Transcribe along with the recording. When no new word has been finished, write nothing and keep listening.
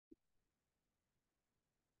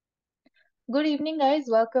Good evening, guys.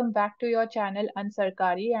 Welcome back to your channel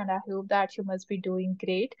Ansarkari, and I hope that you must be doing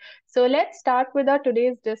great. So, let's start with our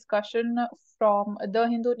today's discussion from the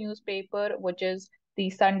Hindu newspaper, which is the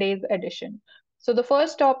Sunday's edition. So, the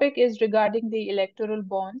first topic is regarding the electoral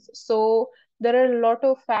bonds. So, there are a lot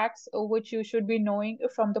of facts which you should be knowing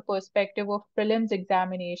from the perspective of prelims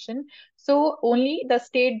examination. So, only the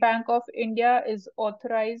State Bank of India is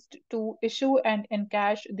authorized to issue and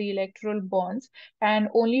encash the electoral bonds, and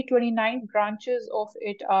only 29 branches of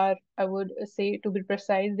it are, I would say, to be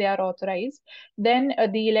precise, they are authorized. Then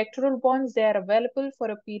the electoral bonds, they are available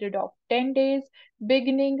for a period of 10 days,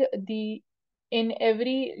 beginning the in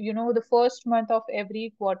every, the first month of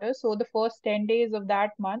every quarter. So the first 10 days of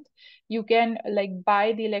that month, you can like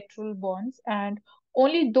buy the electoral bonds, and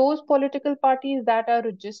only those political parties that are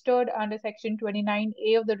registered under Section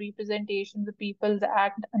 29A of the Representation of the People's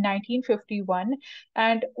Act 1951,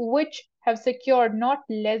 and which have secured not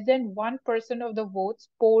less than 1% of the votes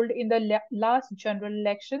polled in the last general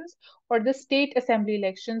elections or the state assembly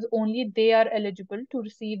elections, only they are eligible to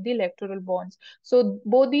receive the electoral bonds. So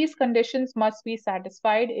both these conditions must be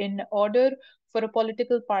satisfied in order for a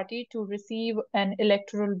political party to receive an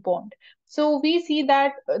electoral bond. So we see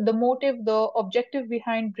that the motive, the objective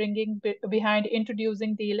behind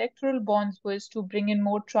introducing the electoral bonds was to bring in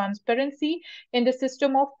more transparency in the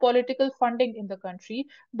system of political funding in the country.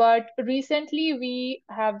 But recently, we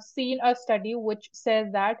have seen a study which says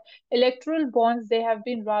that electoral bonds, they have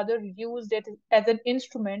been rather used as an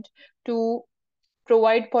instrument to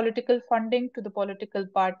provide political funding to the political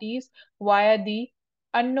parties via the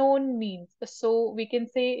unknown means. So we can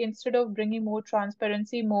say, instead of bringing more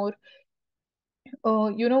transparency, more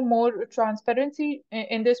transparency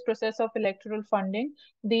in this process of electoral funding,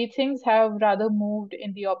 the things have rather moved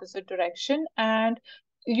in the opposite direction. And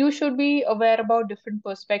you should be aware about different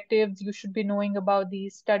perspectives. You should be knowing about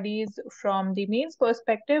these studies from the mains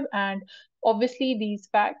perspective, and obviously these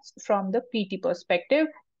facts from the PT perspective.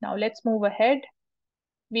 Now let's move ahead.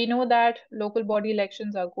 We know that local body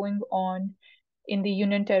elections are going on in the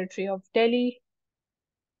Union Territory of Delhi.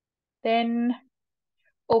 Then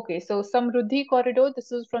okay, so Samruddhi Corridor,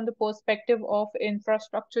 this is from the perspective of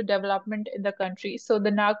infrastructure development in the country. So the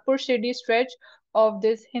Nagpur Shirdi stretch of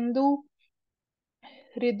this Hindu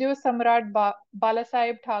Hriday Samrat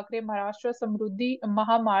Balasaheb Thackeray Maharashtra Samruddhi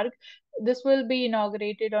Mahamarg, this will be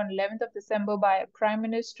inaugurated on 11th of December by a Prime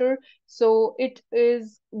Minister. So it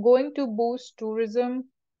is going to boost tourism.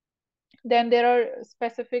 Then there are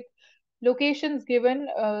specific locations given,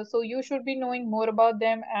 so you should be knowing more about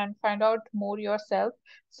them and find out more yourself.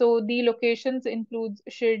 So the locations includes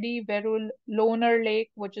Shirdi, Verul, Lonar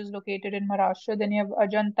Lake, which is located in Maharashtra. Then you have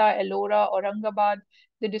Ajanta, Ellora, Aurangabad,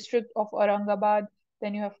 the district of Aurangabad.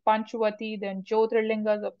 Then you have Panchwati, then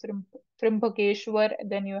Jyotirlingas of Trimbakeshwar.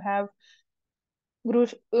 Then you have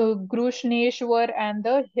Grushneshwar and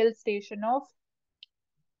the hill station of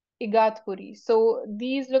Igatpuri. So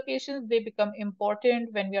these locations, they become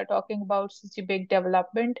important when we are talking about such a big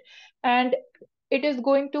development. And it is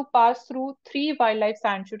going to pass through three wildlife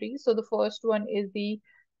sanctuaries. So the first one is the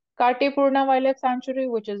Katepurna Wildlife Sanctuary,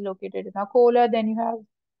 which is located in Akola. Then you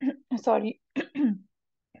have, sorry,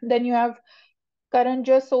 then you have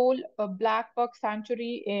Karanja Soul, a black buck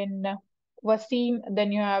sanctuary in Wasim.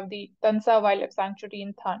 Then you have the Tansa Wildlife Sanctuary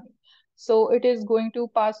in Thane. So it is going to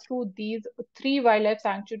pass through these three wildlife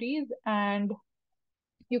sanctuaries, and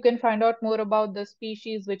you can find out more about the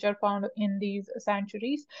species which are found in these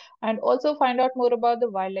sanctuaries, and also find out more about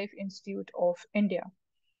the Wildlife Institute of India.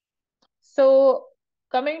 So,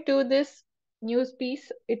 coming to this news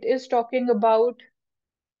piece, it is talking about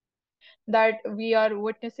that we are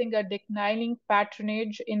witnessing a declining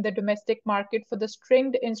patronage in the domestic market for the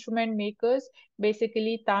stringed instrument makers,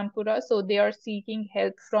 basically Tanpura. So they are seeking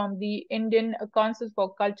help from the Indian Council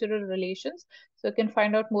for Cultural Relations. So you can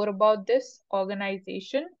find out more about this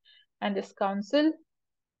organization and this council.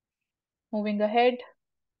 Moving ahead.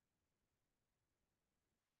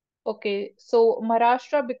 Okay, so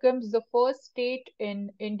Maharashtra becomes the first state in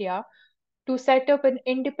India to set up an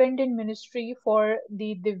independent ministry for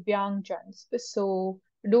the Divyangjans. So,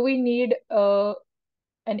 do we need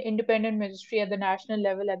an independent ministry at the national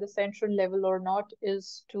level, at the central level, or not?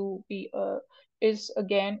 Is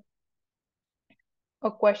again a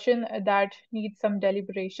question that needs some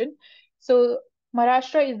deliberation. So,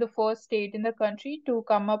 Maharashtra is the first state in the country to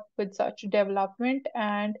come up with such development,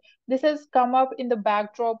 and this has come up in the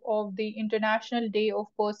backdrop of the International Day of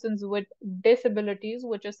Persons with Disabilities,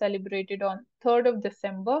 which is celebrated on 3rd of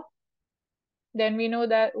December. Then we know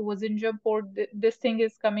that Wazinja Port, this thing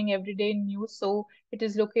is coming every day in news. So it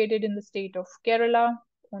is located in the state of Kerala.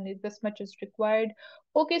 only this much is required.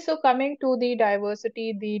 Okay, so coming to the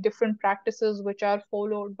diversity, the different practices which are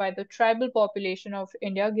followed by the tribal population of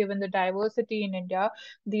India, given the diversity in India,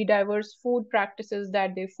 the diverse food practices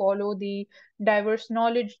that they follow, the diverse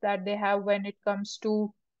knowledge that they have when it comes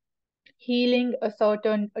to healing a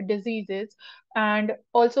certain diseases. And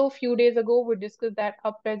also a few days ago we discussed that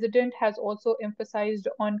our president has also emphasized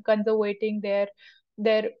on conservating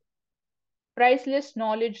their priceless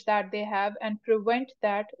knowledge that they have and prevent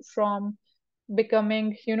that from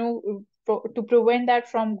becoming, to prevent that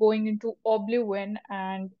from going into oblivion.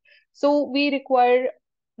 And so we require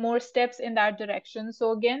more steps in that direction.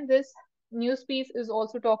 So again, this news piece is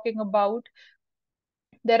also talking about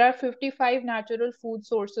there are 55 natural food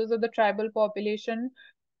sources of the tribal population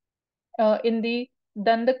in the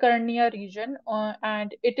Dandakarnia region,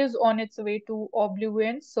 and it is on its way to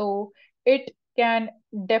oblivion. So it can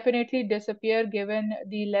definitely disappear given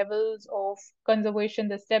the levels of conservation,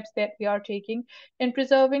 the steps that we are taking in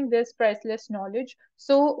preserving this priceless knowledge.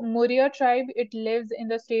 So Muria tribe, it lives in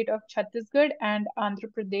the state of Chhattisgarh and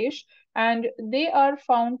Andhra Pradesh, and they are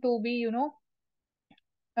found to be,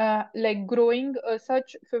 like growing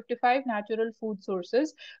such 55 natural food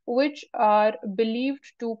sources which are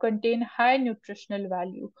believed to contain high nutritional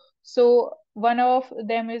value. So one of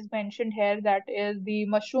them is mentioned here, that is the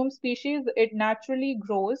mushroom species. It naturally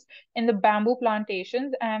grows in the bamboo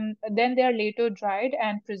plantations, and then they are later dried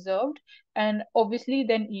and preserved and obviously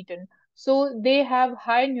then eaten. So they have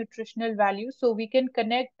high nutritional value. So we can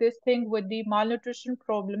connect this thing with the malnutrition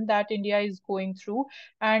problem that India is going through,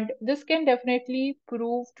 and this can definitely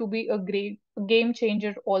prove to be a great game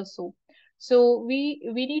changer also. So we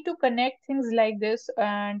need to connect things like this,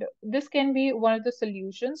 and this can be one of the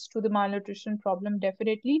solutions to the malnutrition problem,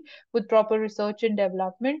 definitely, with proper research and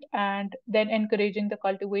development, and then encouraging the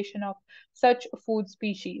cultivation of such food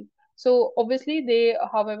species. So obviously they,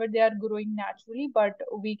 however, they are growing naturally, but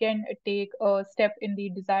we can take a step in the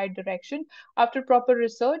desired direction after proper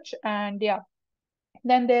research. And yeah,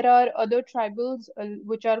 then there are other tribals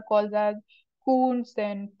which are called as Koons,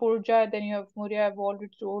 then Purja, then you have Muria, I've already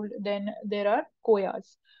told, then there are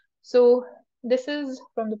Koyas. So this is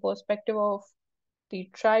from the perspective of the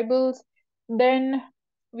tribals. Then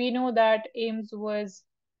we know that Ames was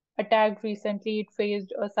attacked recently. It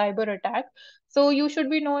faced a cyber attack. So you should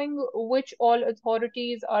be knowing which all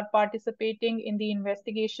authorities are participating in the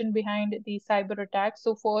investigation behind the cyber attack.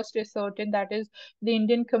 So first is certain, that is the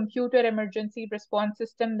Indian Computer Emergency Response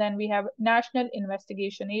System. Then we have National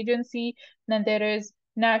Investigation Agency. Then there is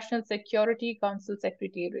National Security Council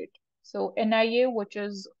Secretariat. So NIA, which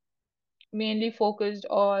is mainly focused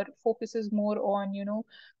or focuses more on,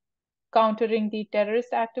 countering the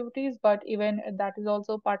terrorist activities, but even that is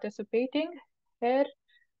also participating here,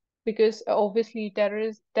 because obviously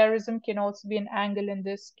terrorism can also be an angle in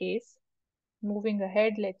this case. Moving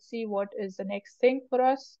ahead, let's see what is the next thing for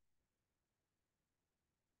us.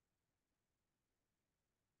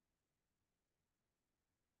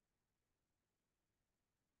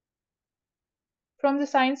 From the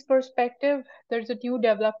science perspective, there's a new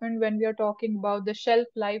development when we are talking about the shelf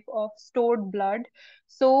life of stored blood.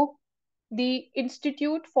 So the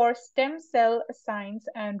Institute for Stem Cell Science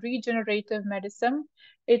and Regenerative Medicine,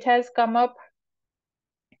 it has come up,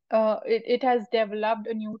 it has developed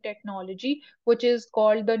a new technology which is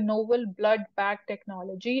called the novel blood bag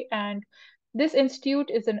technology. And this institute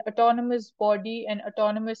is an autonomous body, an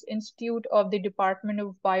autonomous institute of the Department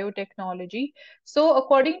of Biotechnology. So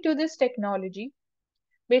according to this technology,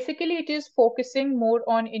 basically, it is focusing more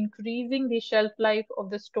on increasing the shelf life of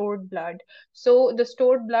the stored blood. So the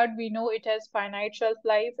stored blood, we know it has finite shelf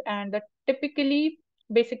life, and the typically,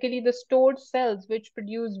 basically the stored cells which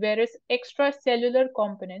produce various extracellular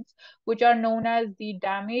components, which are known as the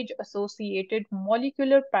damage associated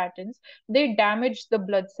molecular patterns, they damage the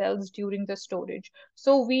blood cells during the storage.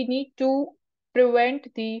 So we need to prevent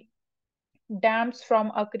the dams from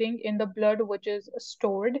occurring in the blood which is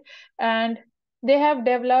stored. And they have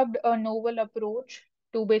developed a novel approach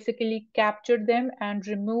to basically capture them and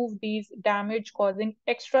remove these damage causing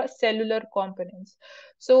extracellular components.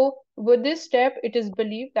 So with this step, it is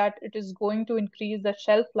believed that it is going to increase the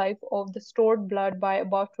shelf life of the stored blood by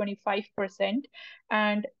about 25%.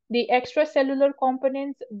 And the extracellular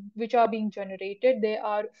components which are being generated, they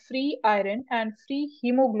are free iron and free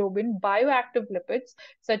hemoglobin bioactive lipids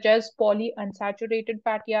such as polyunsaturated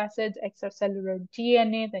fatty acids, extracellular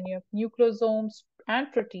DNA, then you have nucleosomes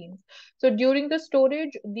and proteins. So during the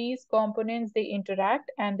storage, these components, they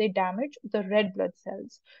interact and they damage the red blood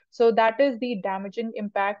cells. So that is the damaging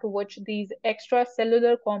impact which these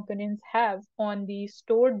extracellular components have on the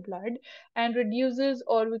stored blood, and reduces,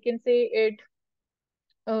 or we can say it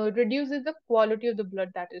reduces the quality of the blood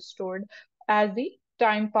that is stored as the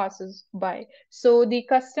time passes by. So the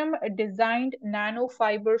custom designed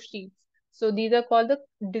nanofiber sheets. So these are called the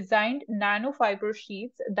designed nanofiber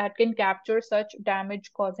sheets that can capture such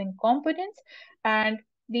damage causing components, and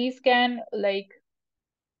these can like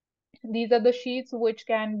these are the sheets which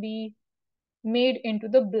can be made into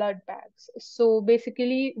the blood bags. So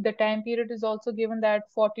basically, the time period is also given that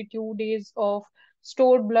 42 days of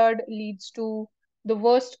stored blood leads to the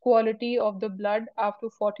worst quality of the blood after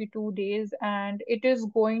 42 days, and it is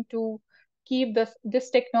going to keep this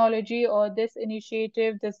technology or this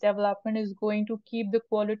initiative, this development is going to keep the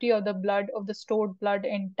quality of the blood of the stored blood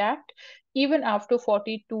intact even after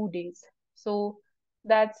 42 days. So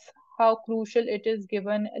that's how crucial it is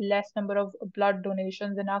given less number of blood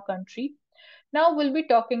donations in our country. Now we'll be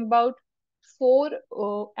talking about four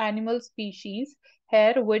animal species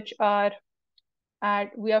here which are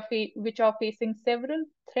facing several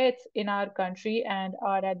threats in our country and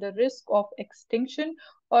are at the risk of extinction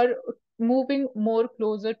or moving more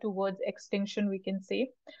closer towards extinction, we can say.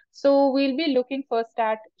 So we'll be looking first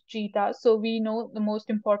at cheetahs. So we know the most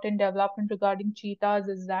important development regarding cheetahs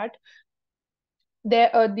is that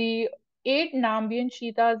the eight Namibian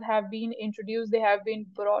cheetahs have been introduced. They have been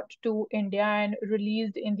brought to India and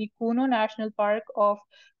released in the Kuno National Park of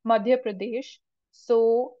Madhya Pradesh.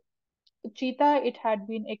 So cheetah, it had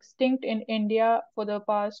been extinct in India for the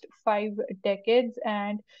past 5 decades,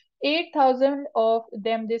 and 8,000 of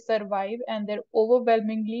them they survive, and they're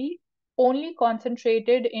overwhelmingly only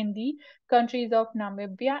concentrated in the countries of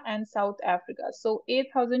Namibia and South Africa. So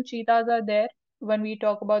 8,000 cheetahs are there when we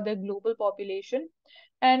talk about the global population.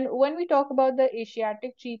 And when we talk about the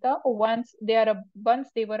Asiatic cheetah, once they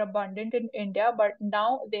were abundant in India, but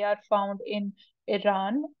now they are found in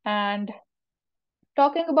Iran. And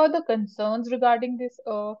talking about the concerns regarding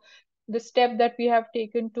the step that we have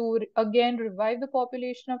taken to again revive the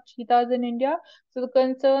population of cheetahs in India. So the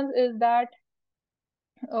concerns is that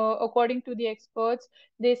according to the experts,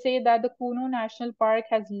 they say that the Kuno National Park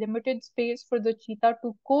has limited space for the cheetah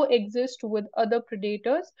to coexist with other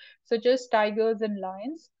predators such as tigers and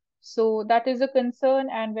lions. So that is a concern.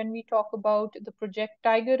 And when we talk about the Project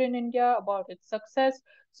Tiger in India, about its success,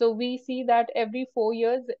 so we see that every 4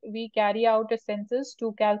 years we carry out a census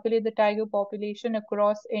to calculate the tiger population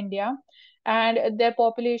across India, and their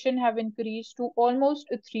population have increased to almost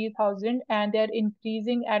 3,000, and they're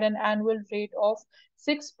increasing at an annual rate of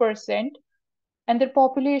 6%, and their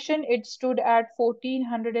population it stood at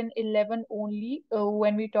 1411 only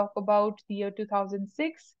when we talk about the year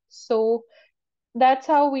 2006. So that's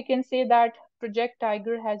how we can say that Project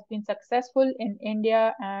Tiger has been successful in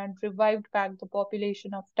India and revived back the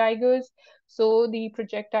population of tigers. So the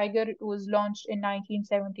Project Tiger was launched in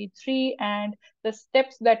 1973, and the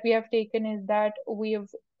steps that we have taken is that we have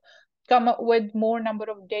come up with more number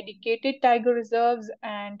of dedicated tiger reserves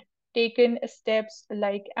and taken steps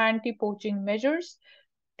like anti-poaching measures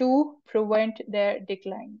to prevent their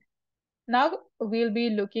decline. Now we'll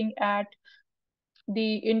be looking at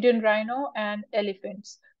the Indian rhino and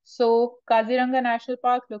elephants. So Kaziranga National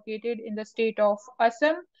Park located in the state of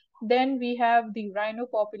Assam. Then we have the rhino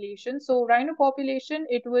population. So rhino population,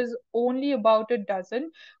 it was only about a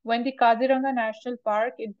dozen. When the Kaziranga National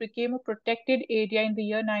Park, it became a protected area in the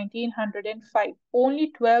year 1905.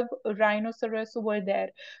 Only 12 rhinoceros were there.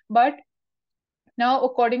 But now,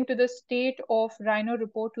 according to the State of Rhino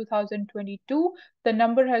Report 2022, the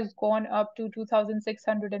number has gone up to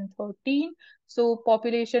 2,613. So,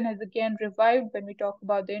 population has again revived when we talk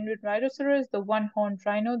about the Indian rhinoceros, the one-horned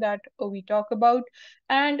rhino that we talk about.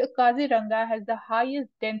 And Kaziranga has the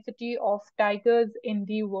highest density of tigers in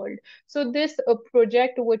the world. So, this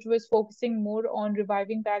project, which was focusing more on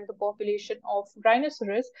reviving back the population of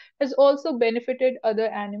rhinoceros, has also benefited other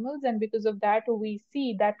animals, and because of that we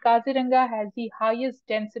see that Kaziranga has the highest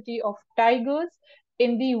density of tigers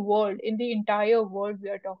in the world, in the entire world we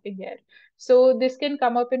are talking here. So this can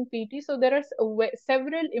come up in PT. So there are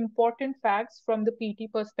several important facts from the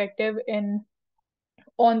PT perspective in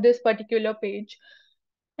on this particular page.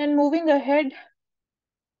 And moving ahead,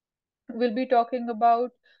 we'll be talking about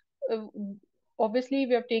uh, obviously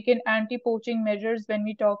we have taken anti-poaching measures when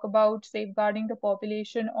we talk about safeguarding the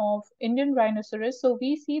population of Indian rhinoceros. So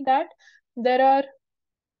we see that there are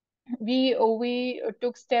we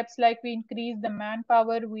took steps like we increased the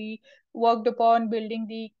manpower, we worked upon building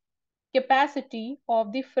the capacity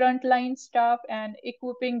of the frontline staff and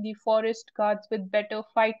equipping the forest guards with better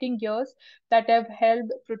fighting gears that have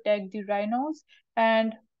helped protect the rhinos.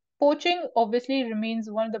 And poaching obviously remains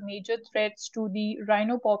one of the major threats to the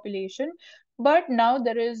rhino population. But now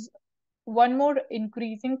there is one more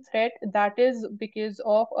increasing threat that is because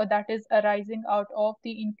of, or that is arising out of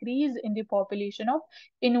the increase in the population of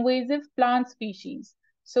invasive plant species.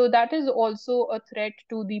 So that is also a threat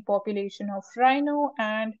to the population of rhino,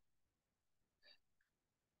 and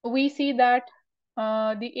we see that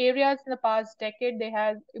the areas in the past decade they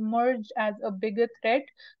have emerged as a bigger threat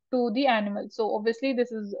to the animals. So obviously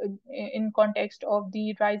this is in context of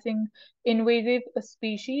the rising invasive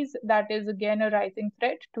species, that is again a rising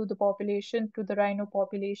threat to the population, to the rhino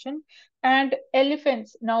population. And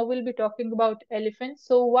elephants, now we'll be talking about elephants.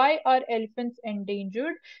 So why are elephants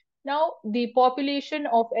endangered? Now, the population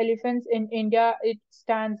of elephants in India, it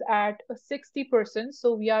stands at 60%.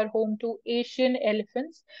 So we are home to Asian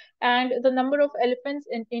elephants. And the number of elephants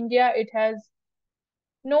in India, it has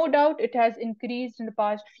no doubt it has increased in the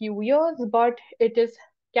past few years, but it is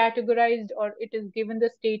categorized, or it is given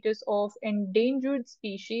the status of endangered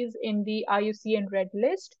species in the IUCN Red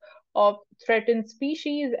List of threatened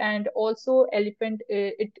species, and also elephant,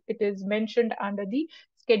 it is mentioned under the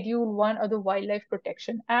Schedule 1 of the Wildlife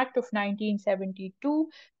Protection Act of 1972.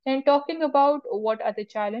 And talking about what are the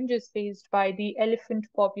challenges faced by the elephant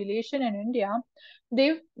population in India,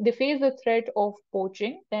 they face the threat of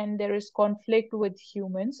poaching, then there is conflict with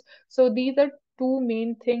humans. So these are two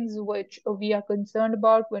main things which we are concerned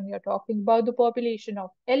about when we are talking about the population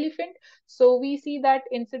of elephant. So we see that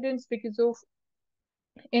incidents because of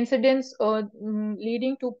incidents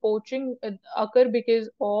leading to poaching occur because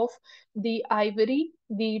of the ivory,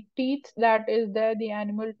 the teeth that is there, the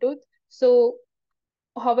animal tooth. So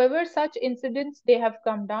however, such incidents they have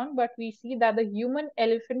come down, but we see that the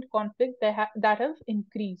human-elephant conflict that have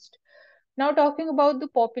increased. Now, talking about the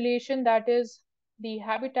population, that is the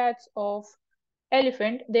habitats of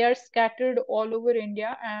elephant, they are scattered all over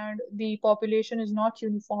India and the population is not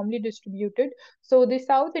uniformly distributed. So the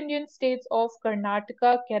South Indian states of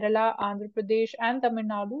Karnataka, Kerala, Andhra Pradesh, and Tamil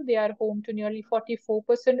Nadu, they are home to nearly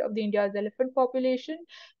 44% of the India's elephant population.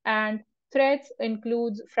 And threats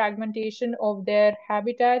includes fragmentation of their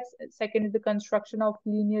habitats. Second is the construction of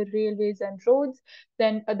linear railways and roads.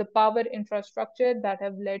 Then the power infrastructure that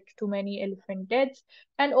have led to many elephant deaths,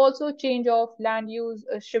 and also change of land use,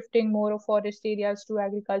 shifting more of forest areas to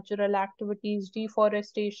agricultural activities,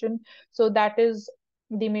 deforestation. So that is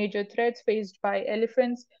the major threats faced by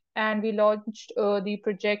elephants. And we launched the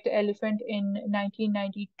project elephant in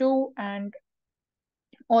 1992, and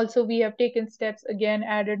also we have taken steps again,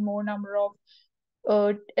 added more number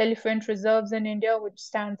of elephant reserves in India, which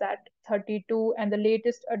stands at 32, and the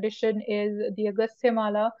latest addition is the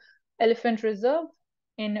Agasthyamala Elephant Reserve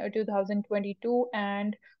in 2022.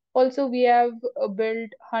 And also, we have built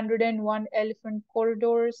 101 elephant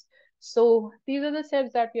corridors. So, these are the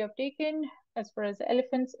steps that we have taken as far as the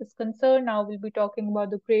elephants is concerned. Now, we'll be talking about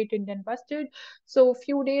the Great Indian Bustard. So, a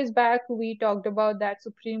few days back, we talked about that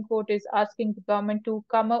Supreme Court is asking the government to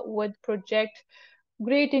come up with Project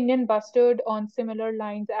Great Indian Bustard on similar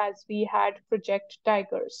lines as we had Project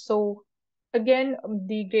Tigers. So again,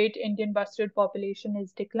 the Great Indian Bustard population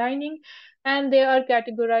is declining, and they are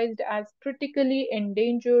categorized as critically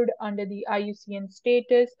endangered under the IUCN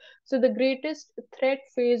status. So the greatest threat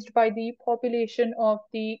faced by the population of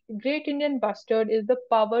the Great Indian Bustard is the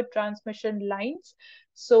power transmission lines.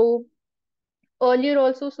 So earlier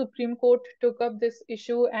also Supreme Court took up this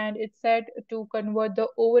issue and it said to convert the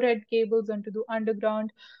overhead cables into the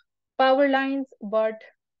underground power lines, but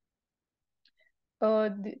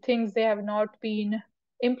the things they have not been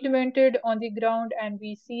implemented on the ground, and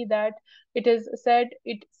we see that it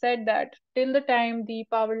said that till the time the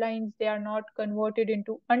power lines they are not converted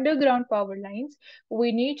into underground power lines,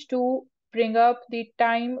 we need to bring up the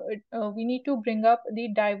time we need to bring up the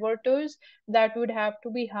diverters that would have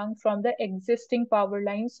to be hung from the existing power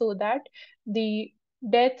lines, so that the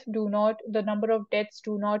the number of deaths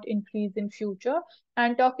do not increase in future.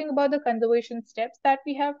 And talking about the conservation steps that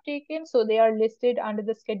we have taken, so they are listed under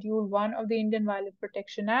the Schedule 1 of the Indian Wildlife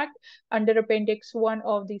Protection Act, under Appendix 1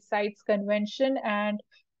 of the CITES Convention, and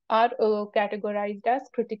are categorized as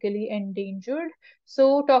critically endangered.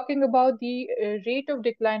 So, talking about the rate of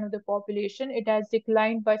decline of the population, it has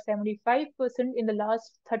declined by 75% in the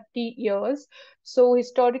last 30 years. So,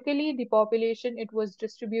 historically, the population it was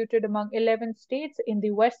distributed among 11 states in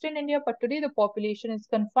the Western India, but today the population is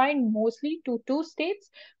confined mostly to two states,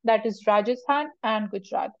 that is Rajasthan and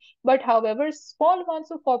Gujarat. But however, small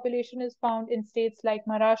amounts of population is found in states like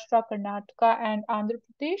Maharashtra, Karnataka, and Andhra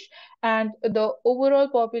Pradesh, and the overall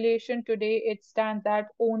population today it stands at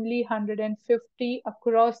only 150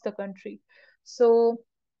 across the country. So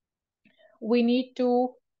we need to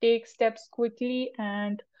take steps quickly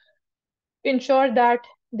and ensure that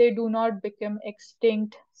they do not become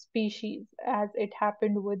extinct species as it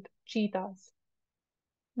happened with cheetahs.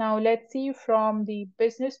 Now let's see from the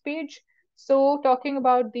business page. So talking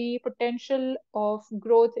about the potential of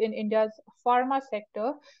growth in India's pharma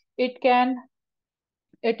sector, it can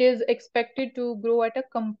it is expected to grow at a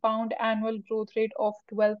compound annual growth rate of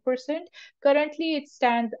 12%. Currently, it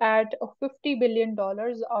stands at $50 billion,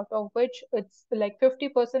 out of which it's like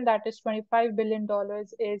 50%, that is $25 billion,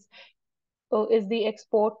 is the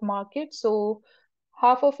export market. So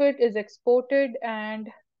half of it is exported, and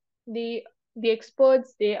the the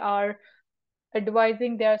experts, they are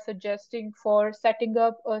suggesting for setting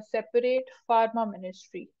up a separate pharma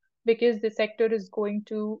ministry because the sector is going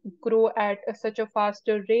to grow at such a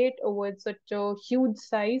faster rate with such a huge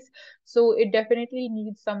size. So it definitely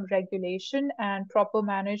needs some regulation and proper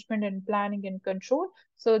management and planning and control.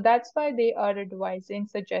 So that's why they are advising,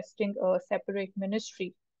 suggesting a separate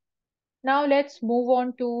ministry. Now let's move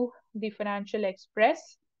on to the Financial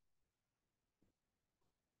Express.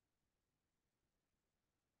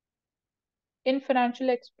 In Financial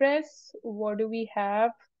Express, what do we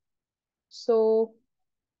have? So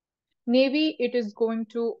Navy, it is going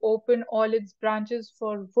to open all its branches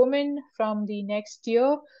for women from the next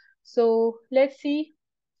year. So let's see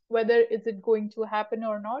whether is it going to happen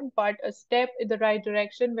or not, but a step in the right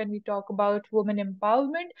direction when we talk about women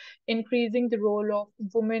empowerment, increasing the role of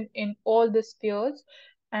women in all the spheres.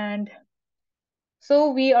 And so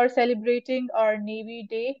we are celebrating our Navy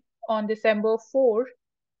Day on December 4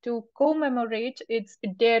 to commemorate its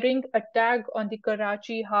daring attack on the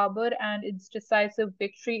Karachi harbor and its decisive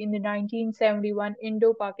victory in the 1971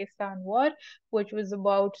 Indo-Pakistan War, which was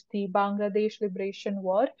about the Bangladesh Liberation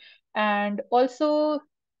War, and also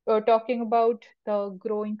talking about the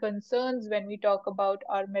growing concerns when we talk about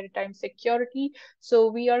our maritime security.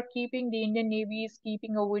 So we are keeping the Indian Navy is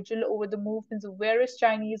keeping a vigil over the movements of various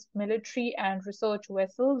Chinese military and research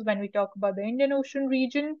vessels when we talk about the Indian Ocean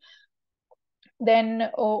region. Then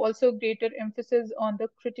also greater emphasis on the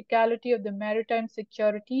criticality of the maritime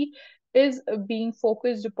security is being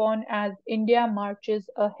focused upon as India marches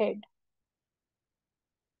ahead.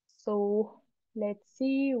 So let's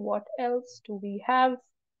see what else do we have.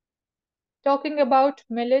 Talking about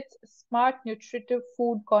millets smart nutritive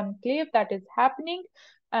food conclave that is happening,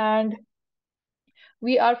 and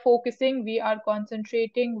we are focusing, we are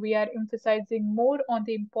concentrating, we are emphasizing more on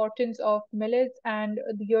the importance of millets. And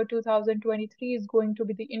the year 2023 is going to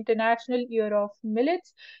be the International Year of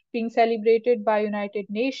Millets, being celebrated by United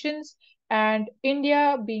Nations. And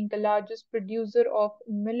India, being the largest producer of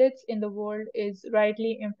millets in the world, is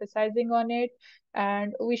rightly emphasizing on it.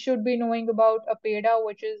 And we should be knowing about APEDA,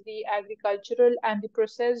 which is the Agricultural and the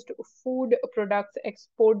Processed Food Products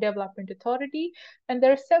Export Development Authority. And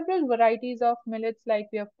there are several varieties of millets, like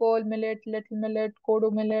we have pearl millet, little millet,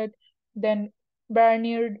 kodo millet, then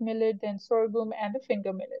barnyard millet, then sorghum, and the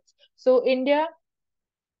finger millets. So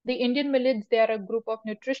the Indian millets, they are a group of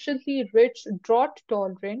nutritionally rich,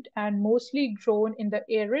 drought-tolerant, and mostly grown in the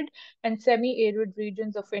arid and semi-arid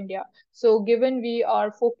regions of India. So given we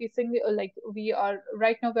are focusing, like we are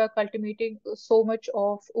right now, we are cultivating so much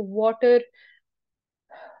of water,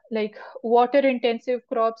 like water intensive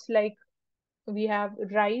crops like we have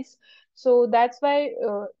rice. So that's why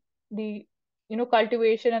the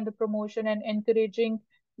cultivation and the promotion and encouraging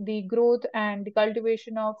the growth and the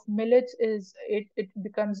cultivation of millets it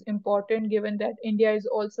becomes important, given that India is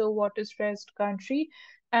also a water stressed country,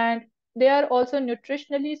 and they are also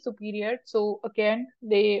nutritionally superior. So again,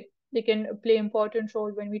 they can play important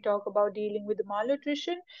role when we talk about dealing with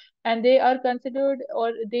malnutrition, and they are considered,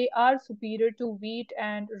 or they are superior to wheat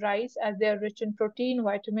and rice, as they are rich in protein,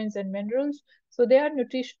 vitamins, and minerals. So they are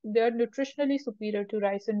nutritionally superior to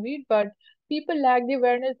rice and wheat, but people lack the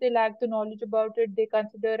awareness, they lack the knowledge about it. They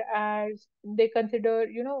consider,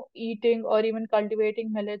 eating or even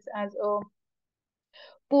cultivating millets as a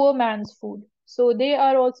poor man's food. So they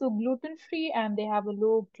are also gluten free and they have a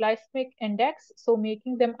low glycemic index, so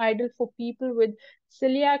making them ideal for people with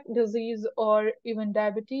celiac disease or even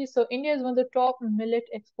diabetes. So India is one of the top millet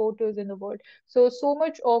exporters in the world. So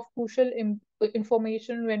much of crucial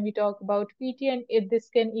information when we talk about PT, and this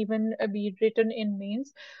can even be written in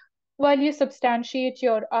mains while you substantiate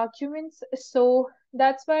your arguments. So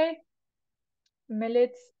that's why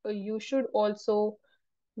millets, you should also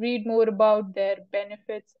read more about their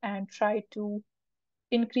benefits and try to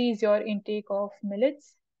increase your intake of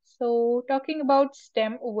millets. So, talking about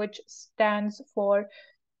STEM, which stands for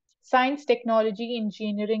science, technology,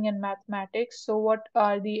 engineering, and mathematics. So, what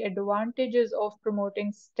are the advantages of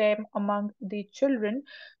promoting STEM among the children?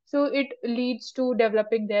 So, it leads to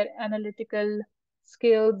developing their analytical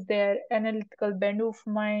skills, their analytical bend of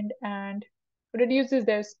mind, and reduces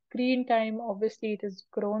their screen time. Obviously, it has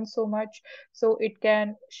grown so much, so it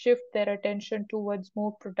can shift their attention towards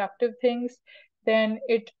more productive things. Then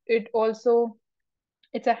it also,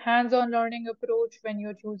 it's a hands-on learning approach when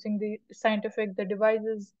you're choosing the scientific, the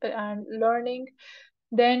devices and learning.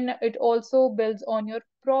 Then it also builds on your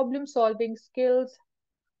problem solving skills,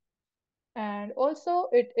 and also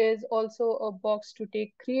it is also a box to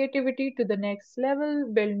take creativity to the next level,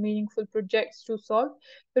 build meaningful projects to solve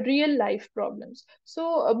real life problems.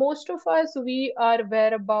 So most of us, we are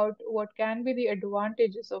aware about what can be the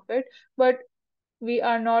advantages of it, but we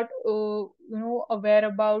are not aware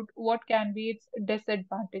about what can be its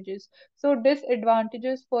disadvantages. So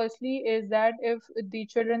disadvantages firstly is that if the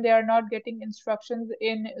children, they are not getting instructions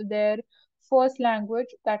in their first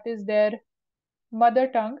language, that is their mother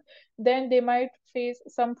tongue, then they might face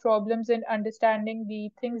some problems in understanding the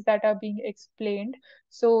things that are being explained.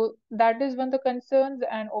 So that is one of the concerns,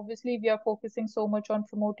 and obviously we are focusing so much on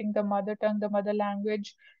promoting the mother tongue, the mother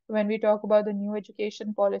language, when we talk about the new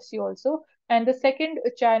education policy also. And the second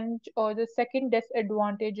challenge, or the second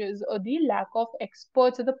disadvantage, is the lack of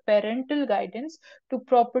experts or the parental guidance to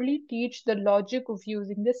properly teach the logic of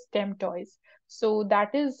using the STEM toys. So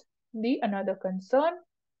that is the another concern.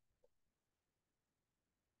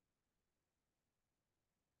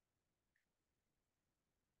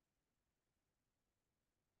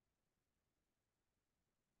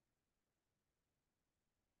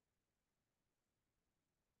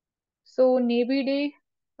 So Navy Day,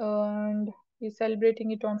 and we're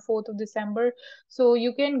celebrating it on 4th of December. So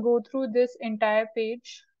you can go through this entire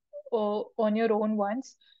page on your own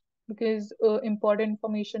once, because important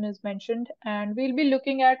information is mentioned. And we'll be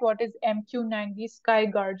looking at what is MQ-9, the Sky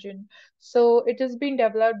Guardian. So it has been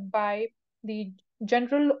developed by the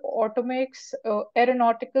General Atomics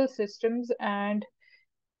Aeronautical Systems, and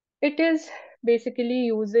it is basically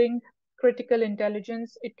using critical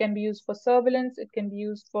intelligence. It can be used for surveillance, it can be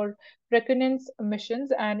used for reconnaissance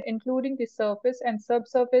missions, and including the surface and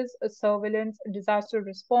subsurface surveillance, disaster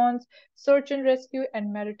response, search and rescue,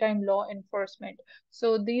 and maritime law enforcement.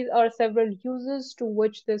 So these are several uses to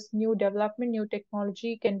which this new development, new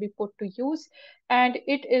technology can be put to use. And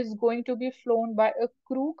it is going to be flown by a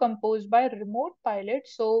crew composed by remote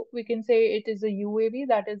pilots. So we can say it is a UAV,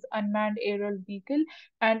 that is unmanned aerial vehicle,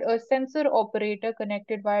 and a sensor operator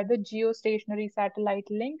connected via the geostationary satellite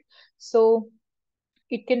link. So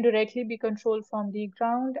it can directly be controlled from the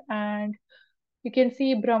ground. And you can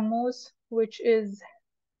see BrahMos, which is,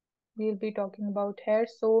 we'll be talking about here.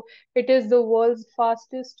 So it is the world's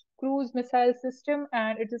fastest cruise missile system,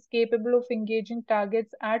 and it is capable of engaging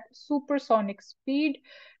targets at supersonic speed.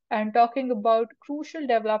 And talking about crucial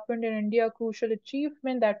development in India, crucial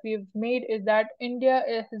achievement that we've made is that India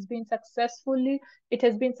it has been successful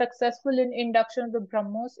in induction of the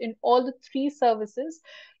BrahMos in all the three services.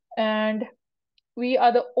 And we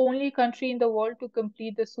are the only country in the world to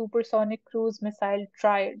complete the supersonic cruise missile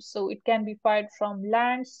triad. So it can be fired from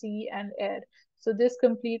land, sea, and air. So this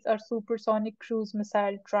completes our supersonic cruise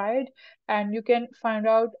missile triad. And you can find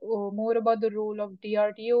out more about the role of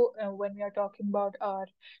DRDO when we are talking about our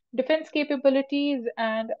defense capabilities.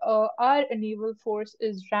 And our naval force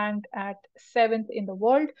is ranked at 7th in the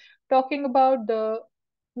world. Talking about the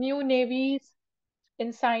new navies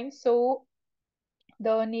in science. So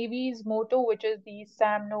the Navy's motto, which is the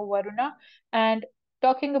Sam No Varuna, and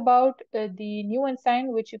talking about the new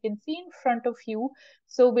ensign, which you can see in front of you.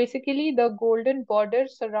 So basically, the golden border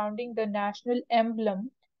surrounding the national emblem.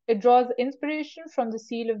 It draws inspiration from the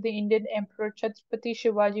seal of the Indian Emperor Chhatrapati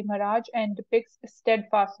Shivaji Maharaj and depicts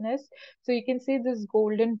steadfastness. So you can see this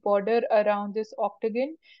golden border around this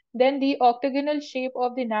octagon. Then the octagonal shape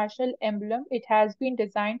of the national emblem, it has been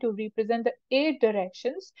designed to represent the eight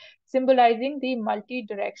directions, symbolizing the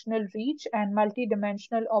multi-directional reach and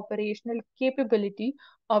multi-dimensional operational capability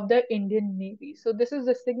of the Indian Navy. So this is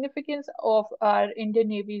the significance of our Indian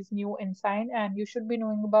Navy's new ensign, and you should be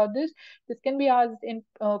knowing about this. This can be asked in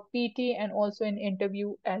PT and also in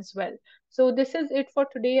interview as well. So this is it for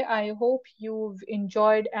today. I hope you've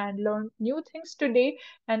enjoyed and learned new things today.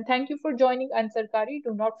 And thank you for joining Ansarkari.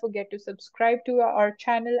 Do not forget to subscribe to our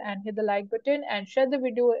channel and hit the like button and share the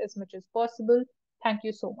video as much as possible. Thank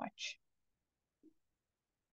you so much.